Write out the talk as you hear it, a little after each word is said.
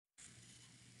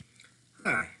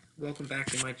Hi, welcome back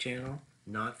to my channel,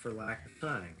 Not for Lack of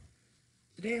Tying.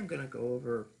 Today I'm going to go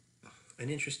over an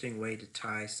interesting way to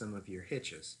tie some of your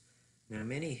hitches. Now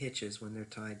many hitches, when they're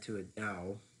tied to a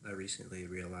dowel, I recently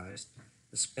realized,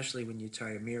 especially when you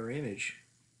tie a mirror image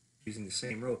using the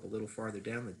same rope a little farther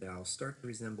down the dowel, start to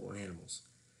resemble animals.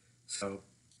 So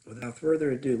without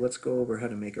further ado, let's go over how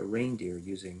to make a reindeer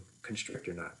using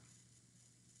constrictor knot.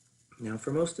 Now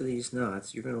for most of these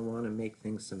knots, you're going to want to make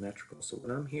things symmetrical. So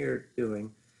what I'm here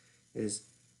doing is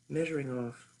measuring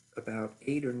off about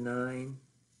 8 or 9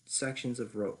 sections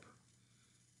of rope.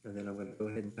 And then I'm going to go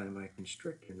ahead and tie my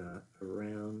constrictor knot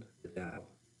around the dowel.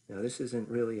 Now this isn't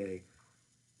really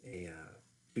a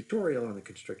tutorial on the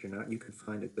constrictor knot. You can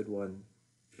find a good one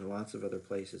in lots of other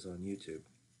places on YouTube.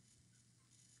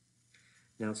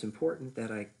 Now it's important that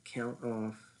I count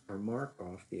off or mark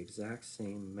off the exact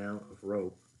same amount of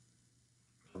rope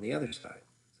on the other side.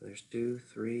 So there's 2,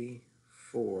 3,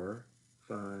 4,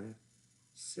 5,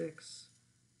 6,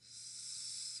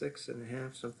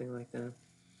 6.5, something like that.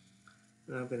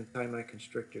 Now I'm going to tie my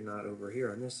constrictor knot over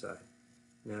here on this side.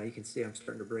 Now you can see I'm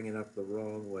starting to bring it up the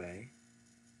wrong way.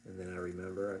 And then I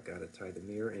remember I've got to tie the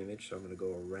mirror image, so I'm going to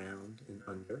go around and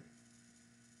under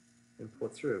and pull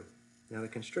it through. Now the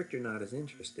constrictor knot is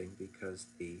interesting because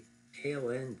the tail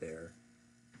end there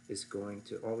is going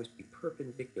to always be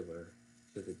perpendicular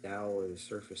to the dowel or the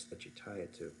surface that you tie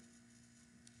it to.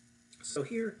 So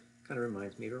here kind of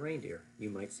reminds me of a reindeer. You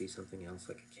might see something else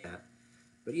like a cat.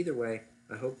 But either way,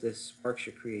 I hope this sparks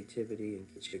your creativity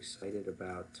and gets you excited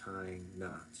about tying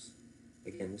knots.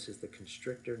 Again, this is the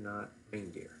constrictor knot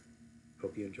reindeer.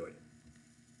 Hope you enjoyed it.